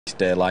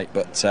Daylight,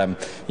 but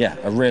yeah,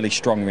 a really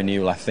strong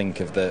renewal, I think,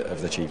 of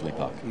the Cheveley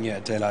Park. Yeah,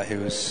 Daylight, who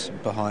was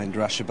behind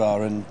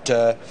Rashabar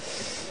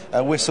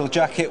and Whistle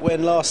Jacket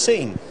when last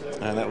seen,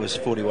 and that was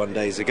 41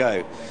 days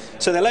ago.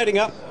 So they're loading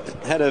up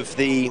ahead of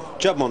the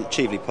Juddmonte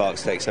Cheveley Park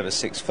Stakes over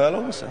 6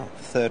 furlongs, our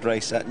third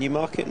race at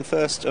Newmarket, and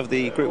first of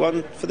the Group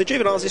 1 for the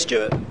juveniles is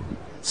Stuart.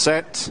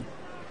 Set.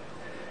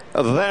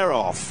 They're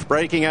off,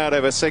 breaking out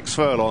over 6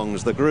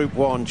 furlongs. The Group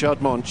 1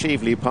 Juddmonte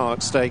Cheveley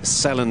Park Stakes,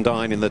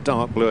 Celandine in the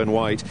dark blue and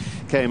white,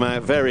 came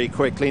out very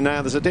quickly.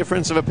 Now there's a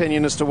difference of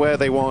opinion as to where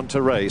they want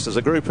to race. There's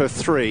a group of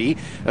 3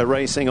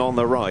 racing on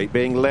the right,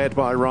 being led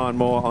by Ryan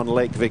Moore on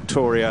Lake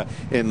Victoria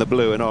in the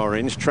blue and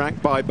orange,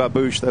 tracked by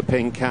Babouche, the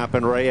pink cap,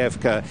 and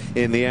Rayevka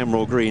in the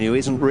emerald green, who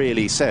isn't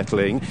really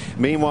settling.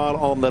 Meanwhile,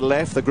 on the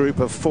left, the group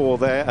of 4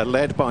 there are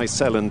led by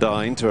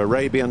Celandine to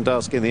Arabian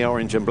Dusk in the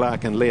orange and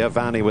black, and Leah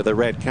Vanni with a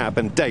red cap,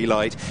 and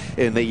Daylight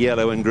in the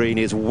yellow and green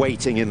is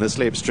waiting in the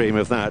slipstream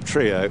of that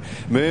trio.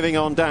 Moving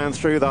on down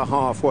through the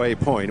halfway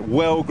point,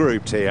 well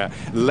grouped here.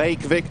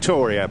 Lake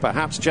Victoria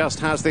perhaps just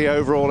has the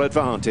overall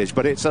advantage,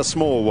 but it's a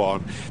small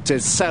one.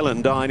 Tis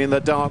Celandine in the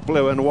dark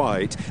blue and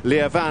white.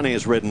 Leah Vanni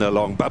is ridden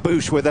along.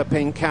 Babouche with a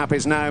pink cap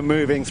is now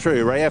moving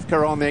through.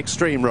 Rayevka on the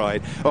extreme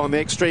right. On the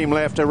extreme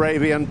left,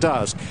 Arabian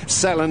Dusk.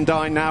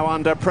 Celandine now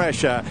under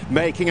pressure.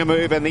 Making a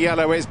move in the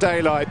yellow is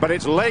Daylight, but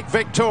it's Lake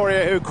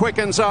Victoria who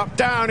quickens up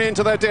down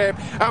into the dip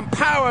and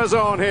powers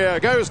on here,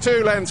 goes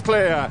 2 lengths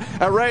clear.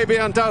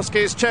 Arabian Dusk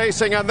is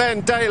chasing, and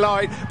then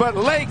Daylight, but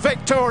Lake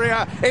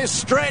Victoria is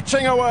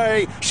stretching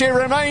away. She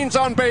remains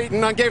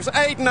unbeaten and gives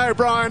Aidan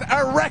O'Brien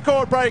a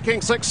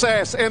record-breaking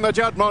success in the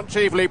Juddmonte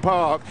Cheveley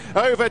Park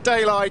over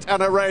Daylight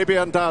and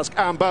Arabian Dusk,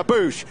 and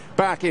Babouche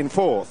back in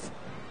 4th.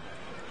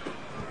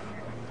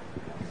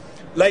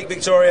 Lake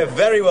Victoria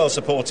very well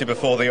supported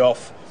before the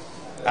off,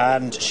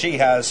 and she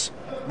has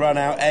run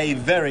out a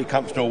very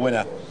comfortable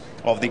winner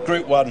of the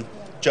Group 1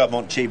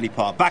 Juddmonte Cheveley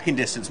Park. Back in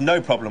distance, no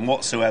problem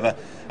whatsoever.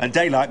 And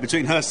Daylight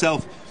between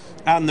herself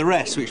and the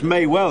rest, which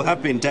may well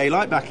have been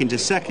Daylight back into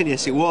 2nd,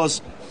 yes it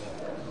was.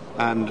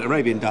 And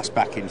Arabian Dust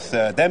back in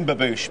 3rd, then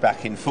Babouche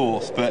back in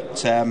 4th.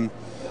 But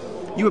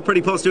you were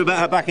pretty positive about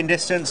her back in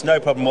distance, no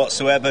problem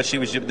whatsoever. She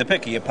was the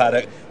pick of your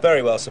paddock,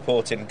 very well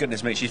supported, and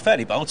goodness me, she's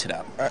fairly bolted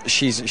out.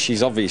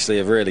 She's obviously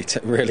a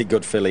really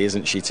good filly,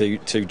 isn't she?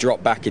 To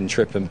drop back in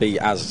trip and be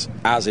as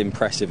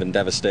impressive and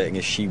devastating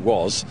as she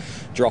was,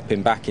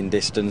 dropping back in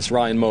distance.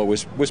 Ryan Moore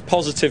was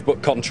positive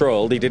but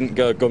controlled. He didn't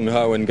go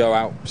gung-ho and go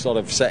out sort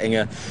of setting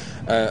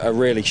a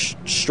really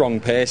strong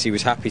pace. He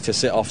was happy to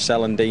sit off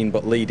Celandine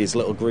but lead his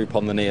little group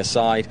on the near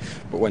side.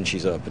 But when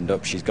she's opened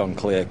up, she's gone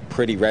clear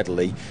pretty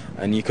readily,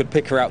 and you could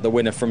pick her out the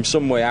winner from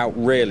some way out,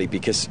 really,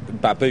 because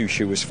Babouche,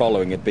 who was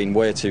following, had been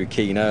way too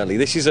keen early.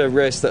 This is a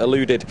race that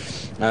eluded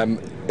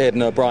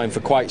Aidan O'Brien for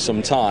quite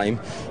some time.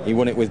 He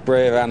won it with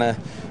Brave Anna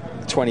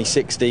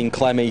 2016,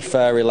 Clemmy,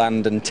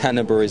 Fairyland and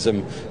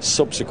Tenebraism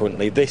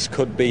subsequently. This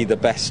could be the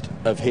best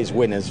of his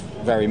winners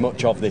very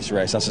much of this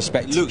race. I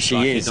suspect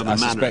she is. I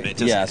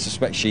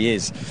suspect she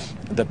is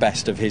the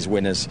best of his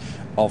winners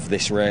of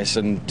this race,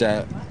 and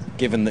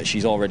given that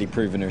she's already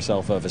proven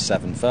herself over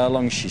 7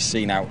 furlongs, she's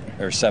seen out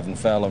her 7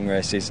 furlong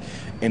races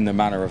in the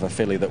manner of a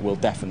filly that will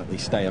definitely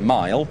stay a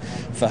mile.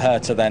 For her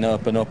to then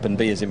open up and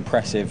be as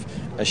impressive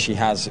as she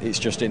has, it's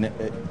just in a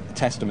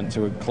testament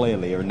to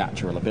clearly her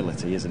natural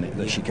ability, isn't it?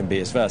 That she can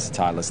be as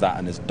versatile as that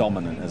and as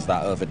dominant as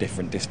that over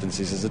different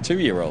distances as a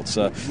 2-year-old.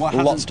 So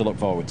lots to look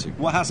forward to.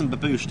 What hasn't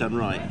Babouche done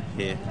right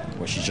here?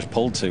 Well, she's just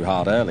pulled too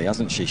hard early,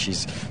 hasn't she?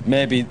 She's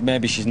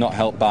maybe she's not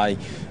helped by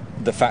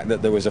the fact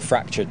that there was a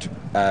fractured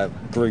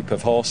group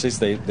of horses.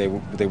 They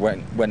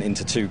went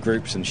into 2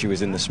 groups, and she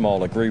was in the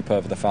smaller group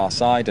over the far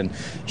side, and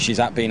she's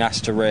been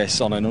asked to race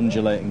on an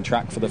undulating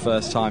track for the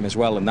first time as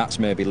well, and that's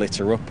maybe lit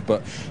her up,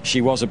 but she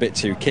was a bit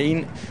too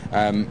keen.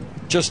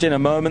 Just in a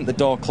moment the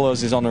door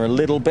closes on her a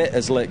little bit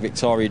as Lake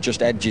Victoria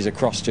just edges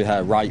across to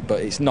her right,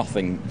 but it's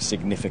nothing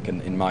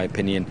significant in my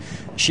opinion.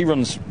 She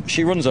runs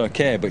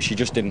okay, but she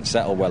just didn't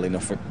settle well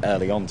enough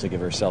early on to give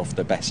herself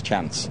the best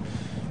chance.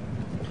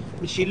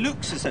 She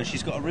looks as though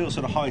she's got a real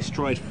sort of high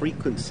stride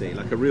frequency,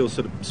 like a real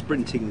sort of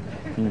sprinting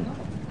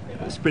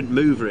sprint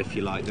mover, if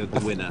you like, the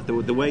winner.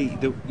 The way,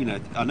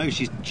 I know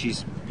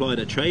she's applied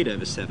her trade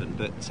over 7,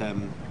 but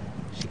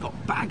she's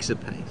got bags of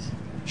pace.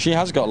 She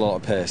has got a lot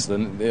of pace.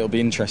 Then it'll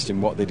be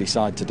interesting what they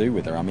decide to do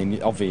with her. I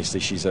mean, obviously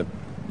she's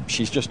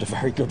just a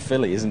very good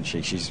filly, isn't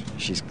she?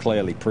 She's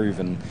clearly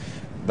proven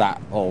that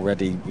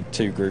already with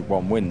 2 Group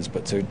 1 wins,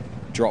 but to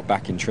drop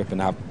back in trip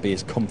and be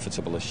as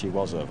comfortable as she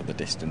was over the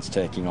distance,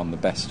 taking on the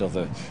best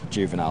other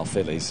juvenile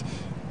fillies,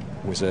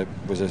 was a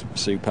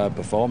superb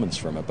performance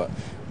from her. But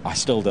I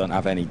still don't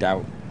have any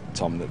doubt,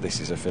 Tom, that this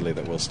is a filly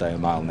that will stay a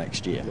mile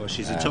next year. Well,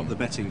 she's atop the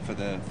betting for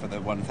the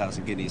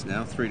 1,000 guineas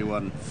now,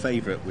 3-1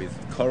 favourite with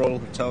Coral,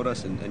 who told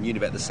us, and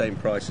Unibet the same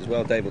price as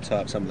well. Dave will tie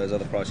up some of those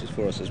other prices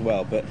for us as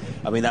well. But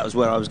I mean, that was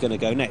where I was going to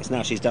go next.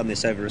 Now she's done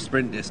this over a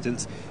sprint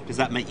distance. Does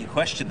that make you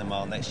question the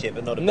mile next year?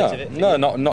 But not a bit of it. No, not